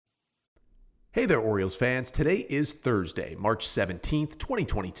Hey there, Orioles fans. Today is Thursday, March 17th,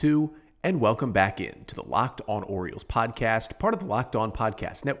 2022, and welcome back in to the Locked On Orioles podcast, part of the Locked On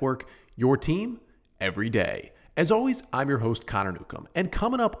Podcast Network, your team every day. As always, I'm your host, Connor Newcomb, and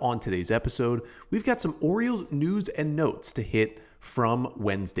coming up on today's episode, we've got some Orioles news and notes to hit from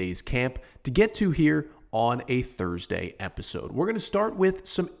Wednesday's camp to get to here on a Thursday episode. We're going to start with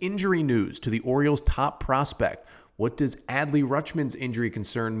some injury news to the Orioles' top prospect. What does Adley Rutschman's injury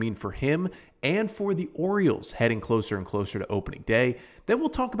concern mean for him and for the Orioles heading closer and closer to opening day? Then we'll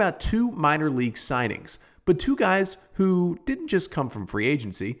talk about two minor league signings, but two guys who didn't just come from free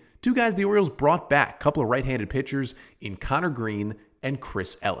agency, two guys the Orioles brought back, a couple of right-handed pitchers in Connor Green and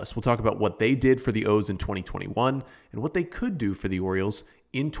Chris Ellis. We'll talk about what they did for the O's in 2021 and what they could do for the Orioles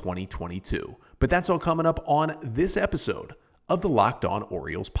in 2022. But that's all coming up on this episode of the Locked On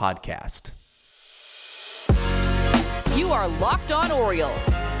Orioles podcast. You are Locked On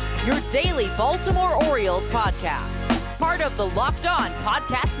Orioles, your daily Baltimore Orioles podcast. Part of the Locked On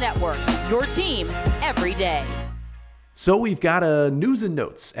Podcast Network, your team every day. So we've got a news and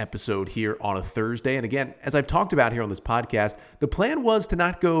notes episode here on a Thursday. And again, as I've talked about here on this podcast, the plan was to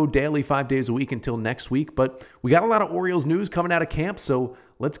not go daily 5 days a week until next week, but we got a lot of Orioles news coming out of camp. So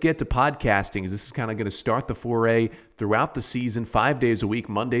let's get to podcasting, as this is kind of going to start the foray throughout the season, 5 days a week,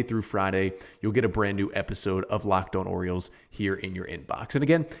 Monday through Friday. You'll get a brand new episode of Locked On Orioles here in your inbox. And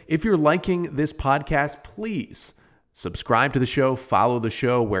again, if you're liking this podcast, please subscribe to the show, follow the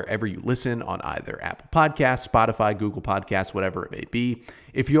show wherever you listen on either Apple Podcasts, Spotify, Google Podcasts, whatever it may be.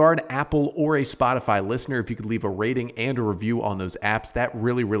 If you are an Apple or a Spotify listener, if you could leave a rating and a review on those apps, that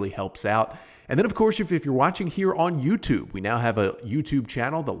really, really helps out. And then, of course, if you're watching here on YouTube, we now have a YouTube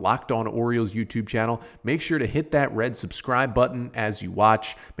channel, the Locked On Orioles YouTube channel. Make sure to hit that red subscribe button as you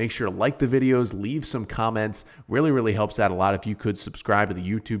watch. Make sure to like the videos, leave some comments. Really, really helps out a lot if you could subscribe to the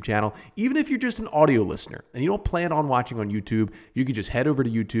YouTube channel. Even if you're just an audio listener and you don't plan on watching on YouTube, you could just head over to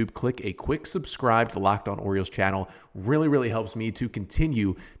YouTube, click a quick subscribe to the Locked On Orioles channel. Really, really helps me to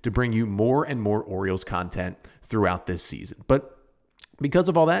continue to bring you more and more Orioles content throughout this season. But because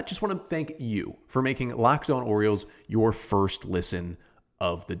of all that, just want to thank you for making Locked On Orioles your first listen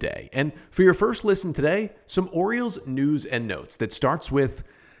of the day. And for your first listen today, some Orioles news and notes that starts with,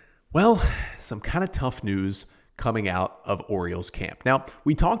 well, some kind of tough news coming out of Orioles camp. Now,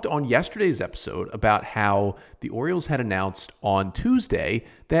 we talked on yesterday's episode about how the Orioles had announced on Tuesday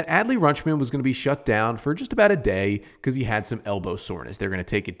that Adley Rutschman was going to be shut down for just about a day because he had some elbow soreness. They're going to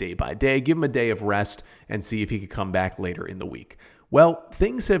take it day by day, give him a day of rest, and see if he could come back later in the week. Well,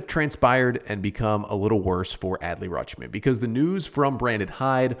 things have transpired and become a little worse for Adley Rutschman because the news from Brandon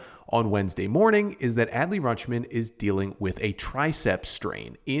Hyde on Wednesday morning is that Adley Rutschman is dealing with a tricep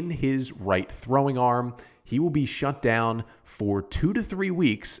strain in his right throwing arm. He will be shut down for 2 to 3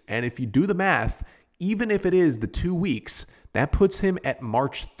 weeks. And if you do the math, even if it is the 2 weeks, that puts him at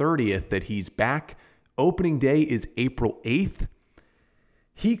March 30th that he's back. Opening day is April 8th.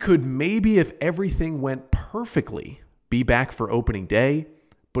 He could maybe, if everything went perfectly, be back for opening day.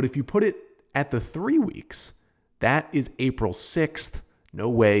 But if you put it at the 3 weeks, that is April 6th. No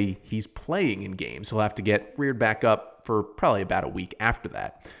way he's playing in games. He'll have to get reared back up for probably about a week after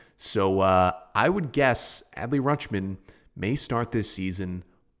that. So I would guess Adley Rutschman may start this season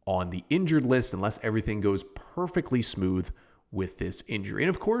on the injured list unless everything goes perfectly smooth with this injury. And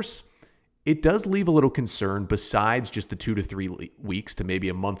of course, it does leave a little concern besides just the 2 to 3 weeks to maybe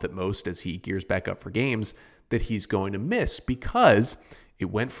a month at most as he gears back up for games that he's going to miss, because it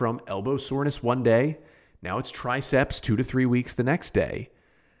went from elbow soreness one day, now it's triceps 2 to 3 weeks the next day.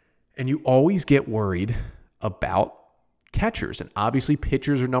 And you always get worried about catchers. And obviously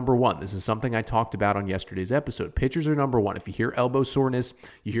pitchers are number one. This is something I talked about on yesterday's episode. Pitchers are number one. If you hear elbow soreness,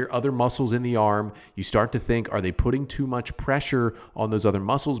 you hear other muscles in the arm, you start to think, are they putting too much pressure on those other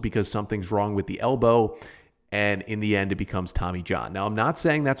muscles because something's wrong with the elbow? And in the end, it becomes Tommy John. Now, I'm not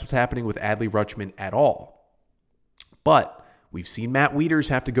saying that's what's happening with Adley Rutschman at all. But we've seen Matt Wieters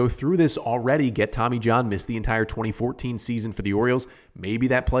have to go through this already, get Tommy John, miss the entire 2014 season for the Orioles. Maybe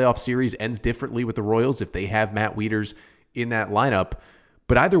that playoff series ends differently with the Royals if they have Matt Wieters in that lineup.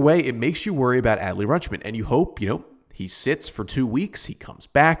 But either way, it makes you worry about Adley Rutschman. And you hope, he sits for 2 weeks, he comes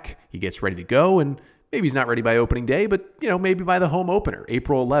back, he gets ready to go, and maybe he's not ready by opening day, but, maybe by the home opener,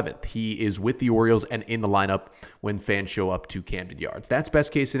 April 11th, he is with the Orioles and in the lineup when fans show up to Camden Yards. That's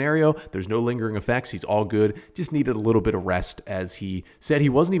best case scenario. There's no lingering effects. He's all good. Just needed a little bit of rest, as he said he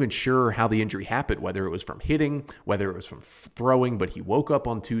wasn't even sure how the injury happened, whether it was from hitting, whether it was from throwing, but he woke up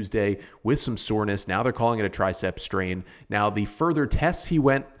on Tuesday with some soreness. Now they're calling it a tricep strain. Now the further tests he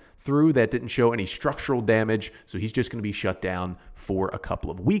went through that didn't show any structural damage, so he's just going to be shut down for a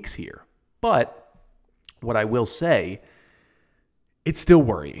couple of weeks here. But what I will say, it's still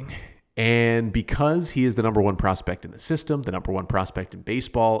worrying. And because he is the number one prospect in the system, the number one prospect in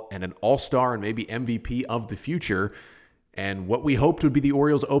baseball, and an all-star and maybe MVP of the future, and what we hoped would be the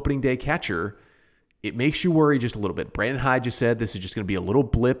Orioles' opening day catcher, it makes you worry just a little bit. Brandon Hyde just said this is just going to be a little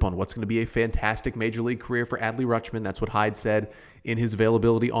blip on what's going to be a fantastic major league career for Adley Rutschman. That's what Hyde said in his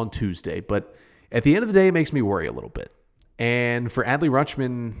availability on Tuesday. But at the end of the day, it makes me worry a little bit. And for Adley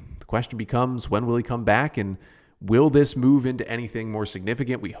Rutschman, the question becomes, when will he come back? And will this move into anything more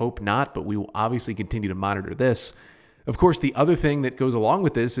significant? We hope not, but we will obviously continue to monitor this. Of course, the other thing that goes along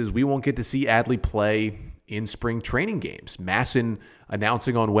with this is we won't get to see Adley play in spring training games. MASN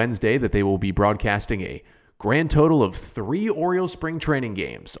announcing on Wednesday that they will be broadcasting a grand total of 3 Orioles spring training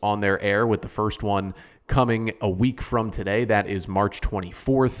games on their air, with the first one coming a week from today. That is March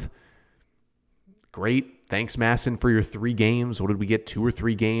 24th. Great. Thanks, MASN, for your 3 games. What did we get? 2 or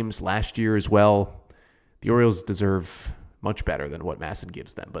 3 games last year as well. The Orioles deserve much better than what MASN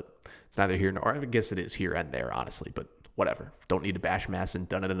gives them, but it's neither here nor, I guess it is here and there, honestly, but whatever. Don't need to bash MASN.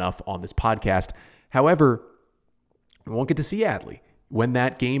 Done it enough on this podcast. However, we won't get to see Adley when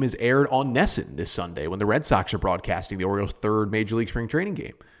that game is aired on NESN this Sunday, when the Red Sox are broadcasting the Orioles' 3rd Major League spring training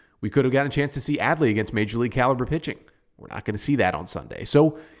game. We could have gotten a chance to see Adley against Major League caliber pitching. We're not going to see that on Sunday.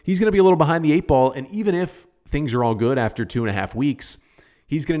 So he's going to be a little behind the 8 ball, and even if things are all good after 2.5 weeks,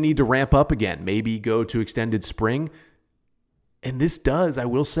 he's going to need to ramp up again, maybe go to extended spring. And this does, I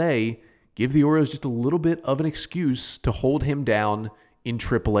will say, give the Orioles just a little bit of an excuse to hold him down in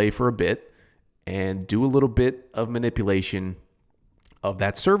AAA for a bit and do a little bit of manipulation of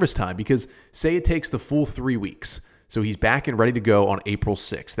that service time. Because say it takes the full 3 weeks. So he's back and ready to go on April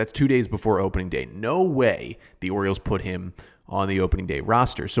 6th. That's 2 days before opening day. No way the Orioles put him on the opening day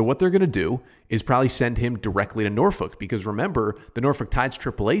roster. So what they're going to do is probably send him directly to Norfolk, because remember, the Norfolk Tides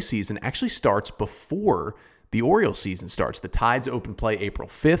AAA season actually starts before the Orioles season starts. The Tides open play April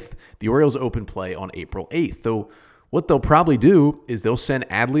 5th. The Orioles open play on April 8th. So what they'll probably do is they'll send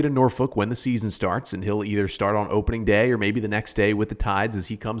Adley to Norfolk when the season starts, and he'll either start on opening day or maybe the next day with the Tides as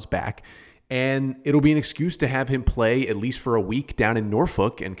he comes back. And it'll be an excuse to have him play at least for a week down in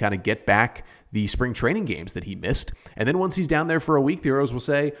Norfolk and kind of get back the spring training games that he missed. And then once he's down there for a week, the Orioles will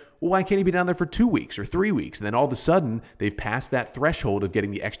say, well, why can't he be down there for 2 weeks or 3 weeks? And then all of a sudden, they've passed that threshold of getting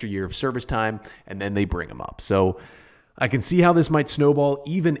the extra year of service time, and then they bring him up. So I can see how this might snowball,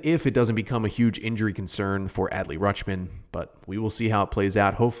 even if it doesn't become a huge injury concern for Adley Rutschman. But we will see how it plays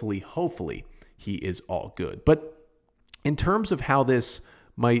out. Hopefully, he is all good. But in terms of how this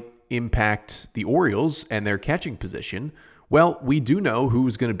might impact the Orioles and their catching position, well, we do know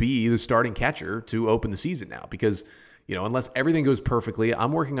who's going to be the starting catcher to open the season now, because, unless everything goes perfectly,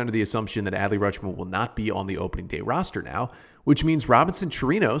 I'm working under the assumption that Adley Rutschman will not be on the opening day roster now, which means Robinson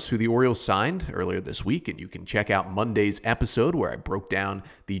Chirinos, who the Orioles signed earlier this week, and you can check out Monday's episode where I broke down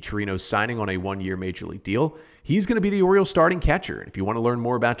the Chirinos signing on a 1-year Major League deal. He's going to be the Orioles starting catcher. And if you want to learn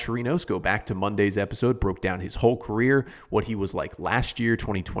more about Chirinos, go back to Monday's episode, broke down his whole career, what he was like last year,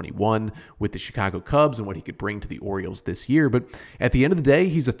 2021, with the Chicago Cubs, and what he could bring to the Orioles this year. But at the end of the day,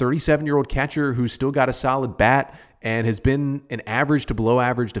 he's a 37-year-old catcher who's still got a solid bat and has been an average to below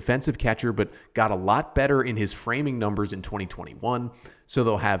average defensive catcher, but got a lot better in his framing numbers in 2021. So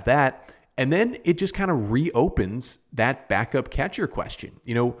they'll have that. And then it just kind of reopens that backup catcher question.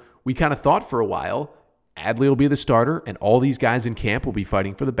 We kind of thought for a while, Adley will be the starter, and all these guys in camp will be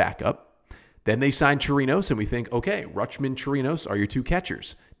fighting for the backup. Then they sign Chirinos, and we think, okay, Rutschman, Chirinos are your 2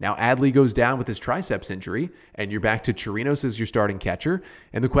 catchers. Now Adley goes down with his triceps injury, and you're back to Chirinos as your starting catcher.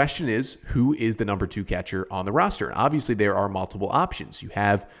 And the question is, who is the number 2 catcher on the roster? And obviously, there are multiple options. You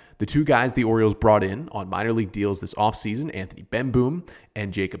have the 2 guys the Orioles brought in on minor league deals this offseason, Anthony Benboom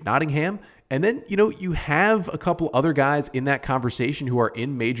and Jacob Nottingham. And then, you have a couple other guys in that conversation who are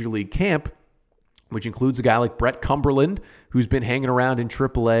in Major League camp, which includes a guy like Brett Cumberland, who's been hanging around in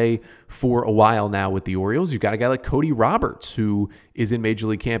AAA for a while now with the Orioles. You've got a guy like Cody Roberts, who is in Major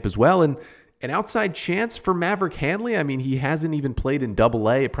League camp as well. And an outside chance for Maverick Hanley. I mean, he hasn't even played in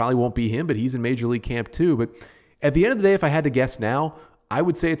AA. It probably won't be him, but he's in Major League camp too. But at the end of the day, if I had to guess now, I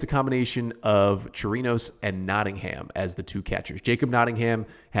would say it's a combination of Chirinos and Nottingham as the 2 catchers. Jacob Nottingham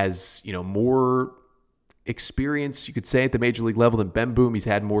has, more experience, you could say, at the Major League level than Benboom. He's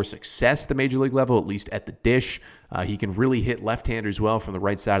had more success at the Major League level, at least at the dish. He can really hit left-handers well from the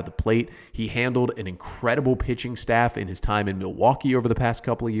right side of the plate. He handled an incredible pitching staff in his time in Milwaukee over the past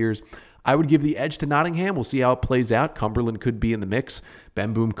couple of years. I would give the edge to Nottingham. We'll see how it plays out. Cumberland could be in the mix.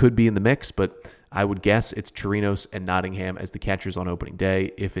 Benboom could be in the mix, but I would guess it's Chirinos and Nottingham as the catchers on opening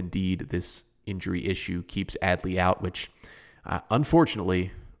day, if indeed this injury issue keeps Adley out, which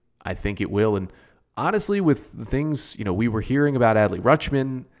unfortunately I think it will. And honestly, with the things, we were hearing about Adley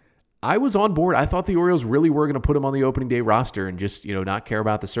Rutschman, I was on board. I thought the Orioles really were going to put him on the opening day roster and just, not care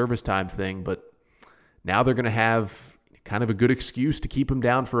about the service time thing. But now they're going to have kind of a good excuse to keep him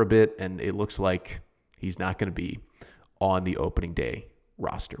down for a bit. And it looks like he's not going to be on the opening day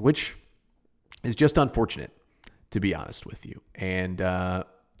roster, which is just unfortunate, to be honest with you. And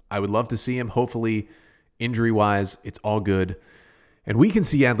I would love to see him. Hopefully, injury-wise, it's all good. And we can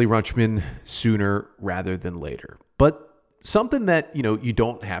see Adley Rutschman sooner rather than later. But something that, you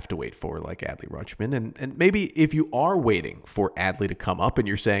don't have to wait for, like Adley Rutschman. And maybe if you are waiting for Adley to come up and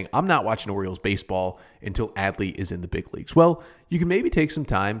you're saying, I'm not watching Orioles baseball until Adley is in the big leagues. Well, you can maybe take some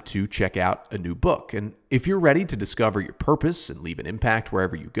time to check out a new book. And if you're ready to discover your purpose and leave an impact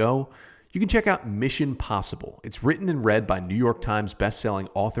wherever you go, you can check out Mission Possible. It's written and read by New York Times bestselling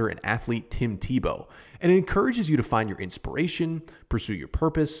author and athlete Tim Tebow, and it encourages you to find your inspiration, pursue your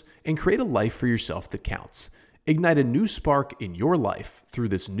purpose, and create a life for yourself that counts. Ignite a new spark in your life through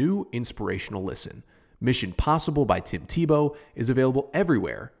this new inspirational listen. Mission Possible by Tim Tebow is available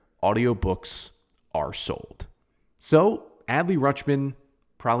everywhere audiobooks are sold. So, Adley Rutschman,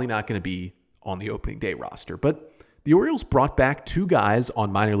 probably not going to be on the opening day roster, but the Orioles brought back two guys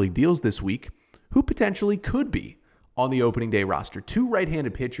on minor league deals this week who potentially could be on the opening day roster. Two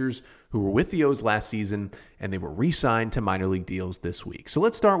right-handed pitchers who were with the O's last season, and they were re-signed to minor league deals this week. So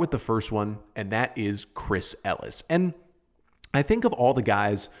let's start with the first one, and that is Chris Ellis. And I think of all the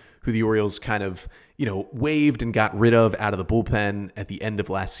guys who the Orioles kind of, waived and got rid of out of the bullpen at the end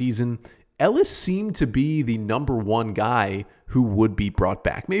of last season, Ellis seemed to be the number one guy who would be brought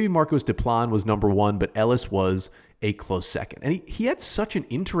back. Maybe Marcos Duplan was number one, but Ellis was a close second. And he had such an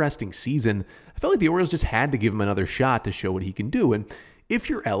interesting season. I felt like the Orioles just had to give him another shot to show what he can do. And if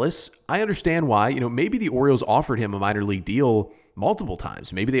you're Ellis, I understand why. Maybe the Orioles offered him a minor league deal multiple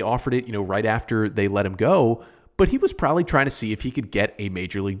times. Maybe they offered it, right after they let him go. But he was probably trying to see if he could get a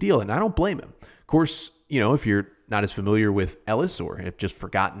major league deal. And I don't blame him. Of course, if you're not as familiar with Ellis or have just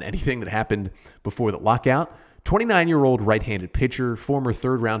forgotten anything that happened before the lockout, 29-year-old right-handed pitcher, former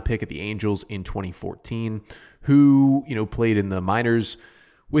third-round pick at the Angels in 2014, who, played in the minors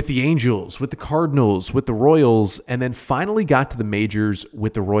with the Angels, with the Cardinals, with the Royals, and then finally got to the majors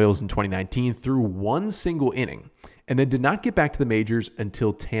with the Royals in 2019 through one single inning, and then did not get back to the majors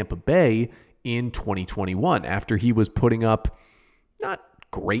until Tampa Bay in 2021 after he was putting up not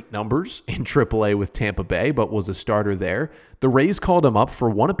great numbers in AAA with Tampa Bay, but was a starter there. The Rays called him up for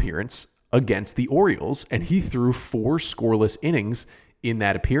one appearance against the Orioles, and he threw 4 scoreless innings in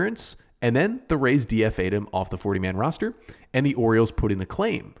that appearance. And then the Rays DFA'd him off the 40-man roster, and the Orioles put in a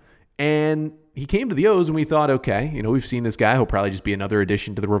claim. And he came to the O's, and we thought, okay, we've seen this guy. He'll probably just be another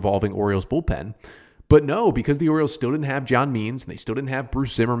addition to the revolving Orioles bullpen. But no, because the Orioles still didn't have John Means, and they still didn't have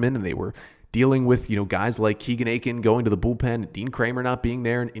Bruce Zimmerman, and they were dealing with, guys like Keegan Aiken going to the bullpen, Dean Kramer not being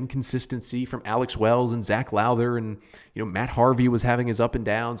there, and inconsistency from Alex Wells and Zach Lowther, and, Matt Harvey was having his up and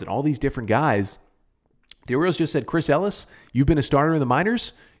downs, and all these different guys. The Orioles just said, Chris Ellis, you've been a starter in the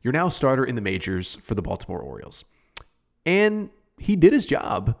minors. You're now a starter in the majors for the Baltimore Orioles. And he did his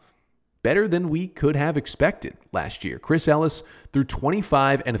job better than we could have expected last year. Chris Ellis threw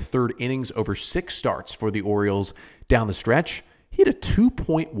 25 1/3 innings over 6 starts for the Orioles down the stretch. He had a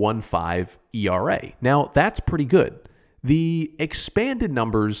 2.15 ERA. Now, that's pretty good. The expanded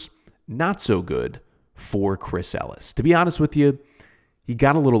numbers, not so good for Chris Ellis. To be honest with you, he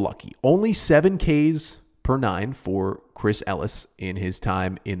got a little lucky. Only 7 Ks per 9 for Chris Ellis in his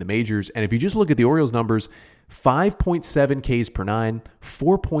time in the majors. And if you just look at the Orioles numbers, 5.7 Ks per 9,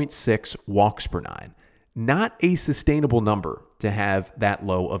 4.6 walks per 9. Not a sustainable number to have that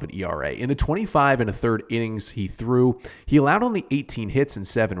low of an ERA. In the 25 1/3 innings he threw, he allowed only 18 hits and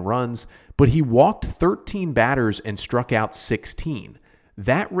 7 runs, but he walked 13 batters and struck out 16.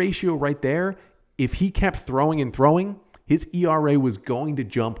 That ratio right there, if he kept throwing and throwing, his ERA was going to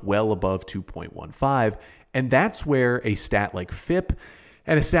jump well above 2.15. And that's where a stat like FIP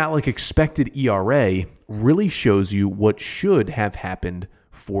and a stat like expected ERA really shows you what should have happened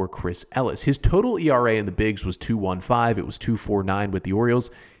for Chris Ellis. His total ERA in the bigs was 2.15. It was 2.49 with the Orioles.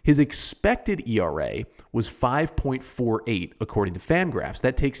 His expected ERA was 5.48 according to Fangraphs.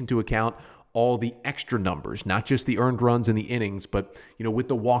 That takes into account all the extra numbers, not just the earned runs and the innings, but with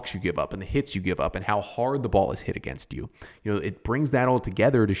the walks you give up and the hits you give up and how hard the ball is hit against you. It brings that all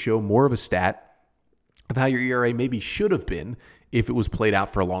together to show more of a stat of how your ERA maybe should have been if it was played out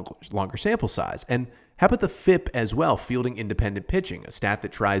for a longer sample size. And how about the FIP as well, fielding independent pitching, a stat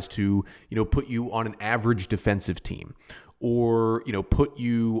that tries to, put you on an average defensive team. or, put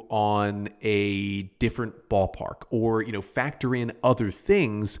you on a different ballpark, or, factor in other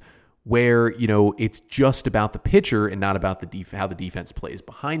things where, it's just about the pitcher and not about how the defense plays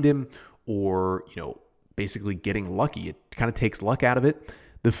behind him, or, basically getting lucky. It kind of takes luck out of it.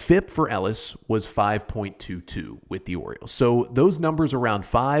 The FIP for Ellis was 5.22 with the Orioles. So those numbers around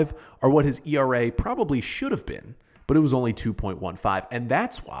 5 are what his ERA probably should have been, but it was only 2.15. And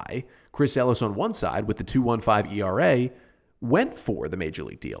that's why Chris Ellis on one side with the 2.15 ERA went for the major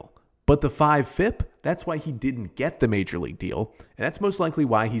league deal. But the 5 FIP, that's why he didn't get the major league deal. And that's most likely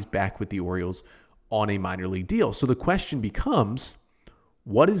why he's back with the Orioles on a minor league deal. So the question becomes,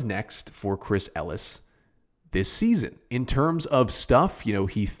 what is next for Chris Ellis this season? In terms of stuff,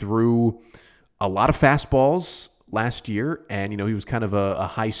 he threw a lot of fastballs last year, and, he was kind of a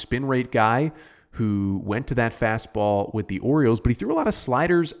high spin rate guy who went to that fastball with the Orioles, but he threw a lot of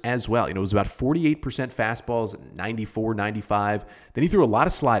sliders as well. It was about 48% fastballs, 94, 95. Then he threw a lot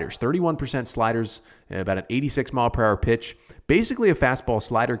of sliders, 31% sliders, about an 86 mile per hour pitch. Basically a fastball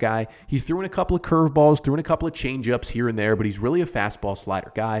slider guy. He threw in a couple of curveballs, threw in a couple of changeups here and there, but he's really a fastball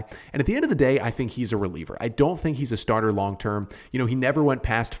slider guy. And at the end of the day, I think he's a reliever. I don't think he's a starter long term. He never went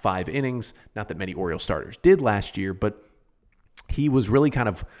past 5 innings. Not that many Orioles starters did last year, but he was really kind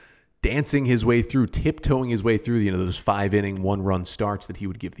of dancing his way through, tiptoeing his way through, those 5-inning, 1-run starts that he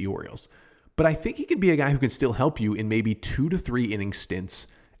would give the Orioles. But I think he can be a guy who can still help you in maybe 2 to 3 inning stints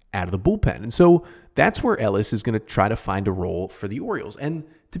out of the bullpen. And so that's where Ellis is going to try to find a role for the Orioles. And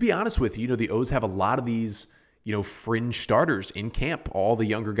to be honest with you, the O's have a lot of these, fringe starters in camp. All the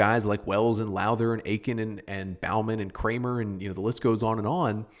younger guys like Wells and Lowther and Aiken and Baumann and Kramer, and, the list goes on and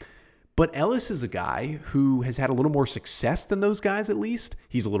on. But Ellis is a guy who has had a little more success than those guys, at least.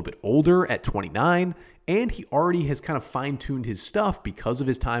 He's a little bit older at 29, and he already has kind of fine-tuned his stuff because of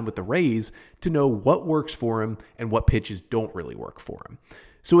his time with the Rays to know what works for him and what pitches don't really work for him.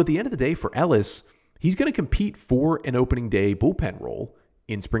 So at the end of the day, for Ellis, he's going to compete for an opening day bullpen role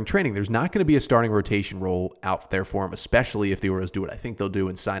in spring training. There's not going to be a starting rotation role out there for him, especially if the Orioles do what I think they'll do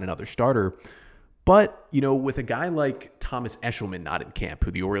and sign another starter. But, with a guy like Thomas Eshelman not in camp, who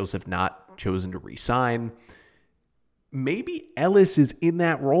the Orioles have not chosen to re-sign, maybe Ellis is in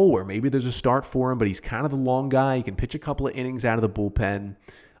that role where maybe there's a start for him, but he's kind of the long guy. He can pitch a couple of innings out of the bullpen.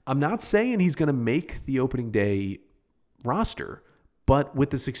 I'm not saying he's going to make the opening day roster, but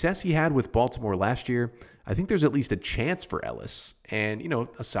with the success he had with Baltimore last year, I think there's at least a chance for Ellis, and,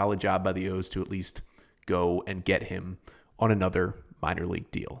 a solid job by the O's to at least go and get him on another minor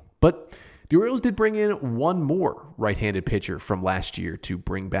league deal. But the Orioles did bring in one more right-handed pitcher from last year to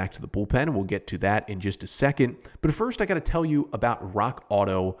bring back to the bullpen, and we'll get to that in just a second. But first, I got to tell you about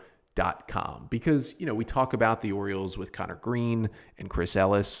RockAuto.com because, we talk about the Orioles with Connor Green and Chris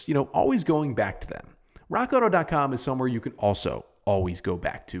Ellis, always going back to them. RockAuto.com is somewhere you can also always go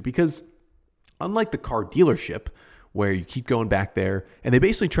back to because unlike the car dealership, where you keep going back there, and they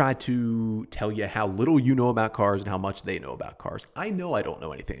basically try to tell you how little you know about cars and how much they know about cars. I know I don't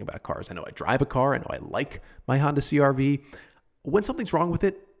know anything about cars. I know I drive a car. I know I like my Honda CR-V. When something's wrong with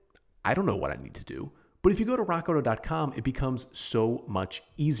it, I don't know what I need to do. But if you go to rockauto.com, it becomes so much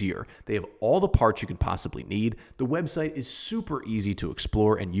easier. They have all the parts you can possibly need. The website is super easy to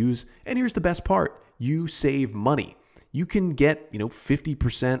explore and use. And here's the best part. You save money. You can get,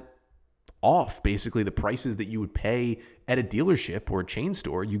 50% off basically the prices that you would pay at a dealership or a chain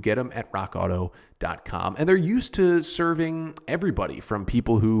store. You get them at rockauto.com. And they're used to serving everybody from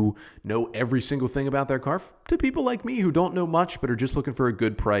people who know every single thing about their car to people like me who don't know much but are just looking for a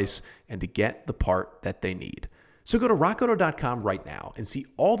good price and to get the part that they need. So go to rockauto.com right now and see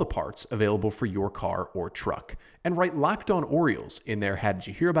all the parts available for your car or truck. And write Locked On Orioles in their How Did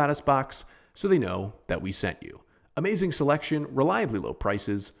You Hear About Us box so they know that we sent you. Amazing selection, reliably low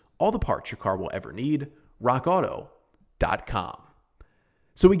prices, all the parts your car will ever need, rockauto.com.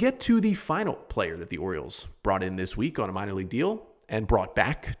 So we get to the final player that the Orioles brought in this week on a minor league deal and brought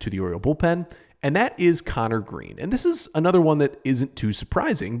back to the Oriole bullpen, and that is Connor Green. And this is another one that isn't too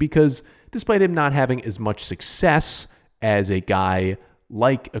surprising because despite him not having as much success as a guy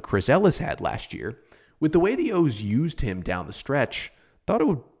like a Chris Ellis had last year, with the way the O's used him down the stretch, thought it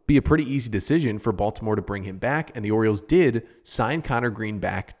would be a pretty easy decision for Baltimore to bring him back, and the Orioles did sign Connor Green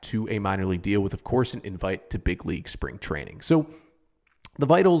back to a minor league deal with, of course, an invite to big league spring training. So the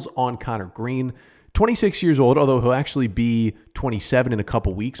vitals on Connor Green, 26 years old, although he'll actually be 27 in a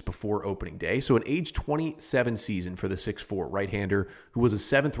couple weeks before opening day. So an age 27 season for the 6'4" right-hander who was a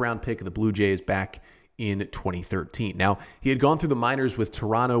 7th-round pick of the Blue Jays back in 2013. Now, he had gone through the minors with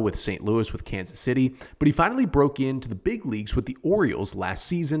Toronto, with St. Louis, with Kansas City, but he finally broke into the big leagues with the Orioles last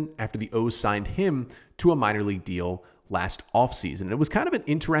season after the O's signed him to a minor league deal last offseason. And it was kind of an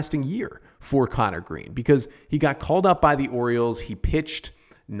interesting year for Connor Green because he got called up by the Orioles. He pitched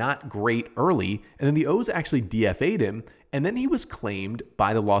not great early, and then the O's actually DFA'd him, and then he was claimed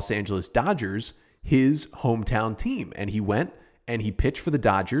by the Los Angeles Dodgers, his hometown team. And he went and he pitched for the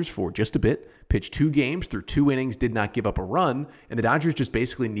Dodgers for just a bit, pitched 2 games through 2 innings, did not give up a run, and the Dodgers just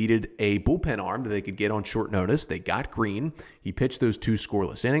basically needed a bullpen arm that they could get on short notice. They got Green. He pitched those 2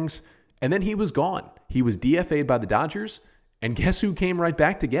 scoreless innings, and then he was gone. He was DFA'd by the Dodgers, and guess who came right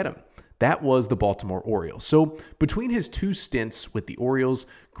back to get him? That was the Baltimore Orioles. So between his 2 stints with the Orioles,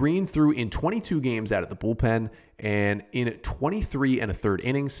 Green threw in 22 games out of the bullpen, and in 23 1/3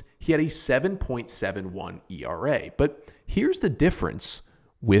 innings, he had a 7.71 ERA. But here's the difference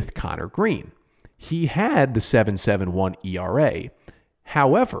with Connor Green. He had the 7.71 ERA.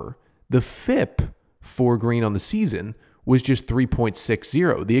 However, the FIP for Green on the season was just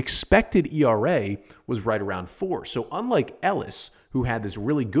 3.60. The expected ERA was right around 4. So unlike Ellis, who had this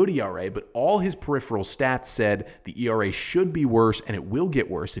really good ERA, but all his peripheral stats said the ERA should be worse and it will get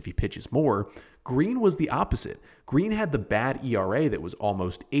worse if he pitches more, Green was the opposite. Green had the bad ERA that was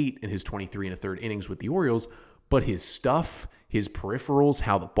almost 8 in his 23 1/3 innings with the Orioles, but his stuff, his peripherals,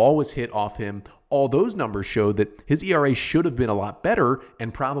 how the ball was hit off him, all those numbers showed that his ERA should have been a lot better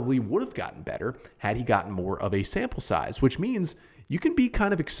and probably would have gotten better had he gotten more of a sample size, which means you can be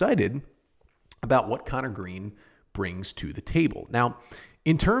kind of excited about what Connor Green brings to the table. Now,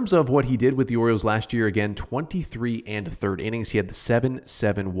 in terms of what he did with the Orioles last year, again, 23 1/3 innings, he had the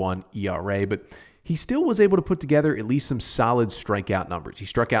 7.71 ERA, but he still was able to put together at least some solid strikeout numbers. He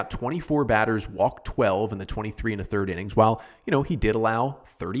struck out 24 batters, walked 12 in the 23 1/3 innings, while, he did allow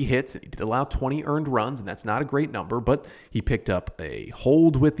 30 hits and he did allow 20 earned runs, and that's not a great number, but he picked up a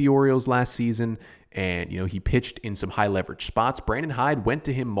hold with the Orioles last season. And, he pitched in some high leverage spots. Brandon Hyde went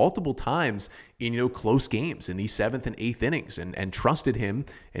to him multiple times in, close games in the 7th and 8th innings and trusted him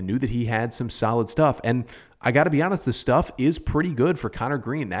and knew that he had some solid stuff. And I got to be honest, the stuff is pretty good for Connor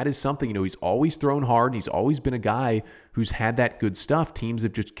Green. That is something, he's always thrown hard. He's always been a guy who's had that good stuff. Teams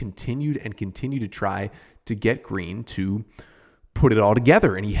have just continued to try to get Green to put it all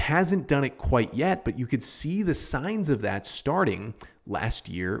together, and he hasn't done it quite yet, but you could see the signs of that starting last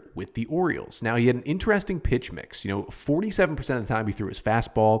year with the Orioles. Now, he had an interesting pitch mix. 47% of the time he threw his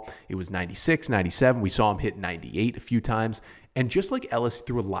fastball. It was 96, 97. We saw him hit 98 a few times. And just like Ellis, he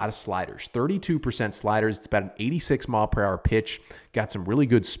threw a lot of sliders, 32% sliders. It's about an 86 mile per hour pitch. Got some really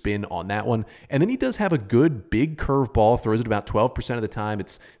good spin on that one. And then he does have a good big curveball, throws it about 12% of the time.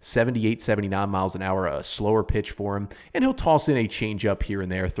 It's 78, 79 miles an hour, a slower pitch for him. And he'll toss in a changeup here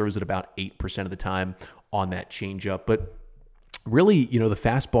and there, throws it about 8% of the time on that changeup. But really, the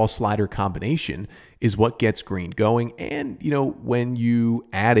fastball slider combination is what gets Green going. And, when you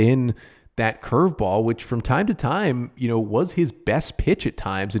add in that curveball, which from time to time, was his best pitch at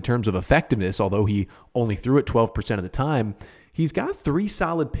times in terms of effectiveness, although he only threw it 12% of the time, he's got 3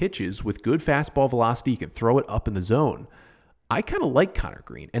 solid pitches with good fastball velocity. He can throw it up in the zone. I kind of like Connor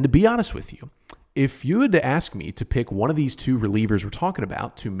Green. And to be honest with you, if you had to ask me to pick one of these 2 relievers we're talking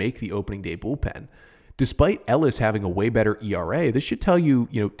about to make the opening day bullpen, despite Ellis having a way better ERA, this should tell you,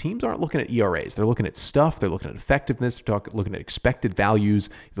 teams aren't looking at ERAs. They're looking at stuff. They're looking at effectiveness. They're looking at expected values.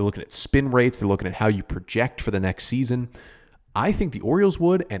 They're looking at spin rates. They're looking at how you project for the next season. I think the Orioles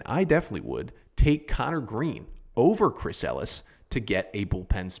would, and I definitely would, take Connor Green over Chris Ellis to get a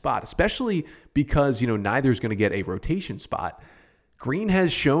bullpen spot, especially because, neither is going to get a rotation spot. Green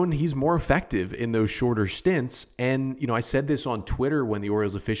has shown he's more effective in those shorter stints. And, I said this on Twitter when the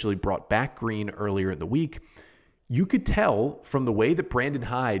Orioles officially brought back Green earlier in the week. You could tell from the way that Brandon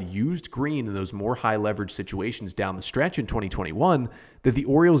Hyde used Green in those more high leverage situations down the stretch in 2021 that the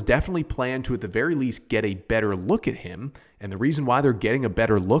Orioles definitely plan to, at the very least, get a better look at him. And the reason why they're getting a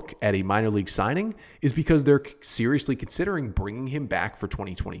better look at a minor league signing is because they're seriously considering bringing him back for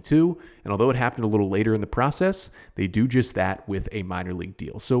 2022. And although it happened a little later in the process, they do just that with a minor league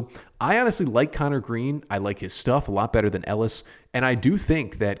deal. So I honestly like Connor Green. I like his stuff a lot better than Ellis. And I do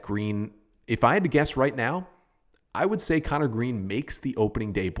think that Green, if I had to guess right now, I would say Connor Green makes the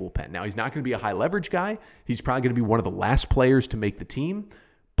opening day bullpen. Now, he's not going to be a high leverage guy. He's probably going to be one of the last players to make the team.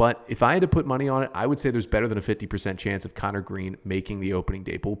 But if I had to put money on it, I would say there's better than a 50% chance of Connor Green making the opening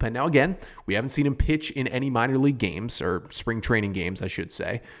day bullpen. Now, again, we haven't seen him pitch in any minor league games, or spring training games, I should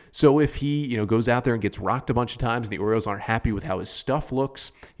say. So if he, goes out there and gets rocked a bunch of times and the Orioles aren't happy with how his stuff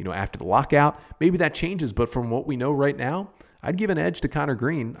looks, after the lockout, maybe that changes. But from what we know right now, I'd give an edge to Connor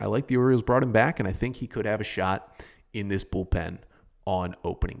Green. I like the Orioles brought him back, and I think he could have a shot in this bullpen on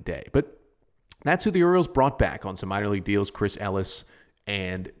opening day. But that's who the Orioles brought back on some minor league deals, Chris Ellis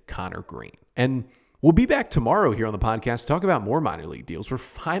and Connor Green. And We'll be back tomorrow here on the podcast to talk about more minor league deals. We're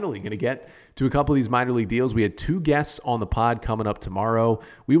finally going to get to a couple of these minor league deals. We had 2 guests on the pod coming up tomorrow.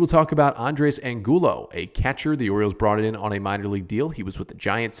 We will talk about Andres Angulo, a catcher the Orioles brought in on a minor league deal. He was with the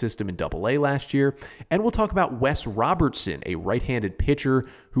Giants system in AA last year. And we'll talk about Wes Robertson, a right-handed pitcher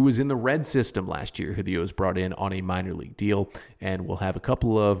who was in the Red system last year, who the Orioles brought in on a minor league deal. And we'll have a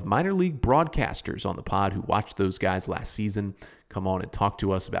couple of minor league broadcasters on the pod who watched those guys last season come on and talk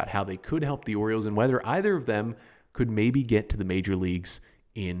to us about how they could help the Orioles and whether either of them could maybe get to the major leagues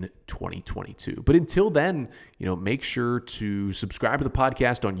in 2022. But until then, make sure to subscribe to the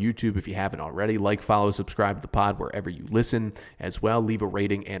podcast on YouTube if you haven't already. Like, follow, subscribe to the pod wherever you listen as well. Leave a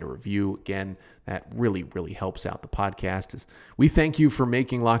rating and a review. Again, that really, really helps out the podcast. We thank you for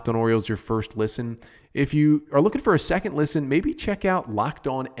making Locked On Orioles your first listen. If you are looking for a second listen, maybe check out Locked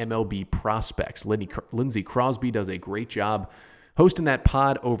On MLB Prospects. Lindsey Crosby does a great job hosting that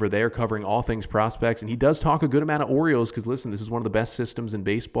pod over there, covering all things prospects. And he does talk a good amount of Orioles because, listen, this is one of the best systems in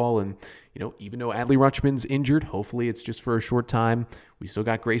baseball. And, even though Adley Rutschman's injured, hopefully it's just for a short time. We still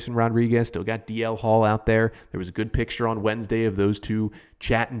got Grayson Rodriguez, still got DL Hall out there. There was a good picture on Wednesday of those two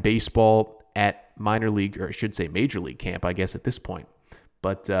chatting baseball at minor league, or I should say major league camp, I guess, at this point.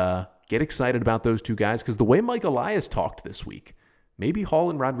 But get excited about those two guys because the way Mike Elias talked this week, maybe Hall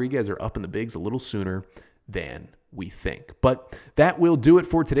and Rodriguez are up in the bigs a little sooner than we think. But that will do it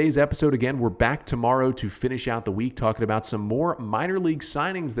for today's episode. Again, we're back tomorrow to finish out the week talking about some more minor league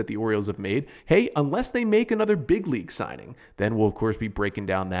signings that the Orioles have made. Hey, unless they make another big league signing, then we'll, of course, be breaking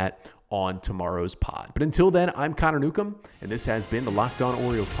down that on tomorrow's pod. But until then, I'm Connor Newcomb, and this has been the Locked On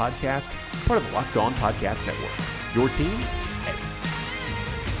Orioles podcast, part of the Locked On Podcast Network. Your team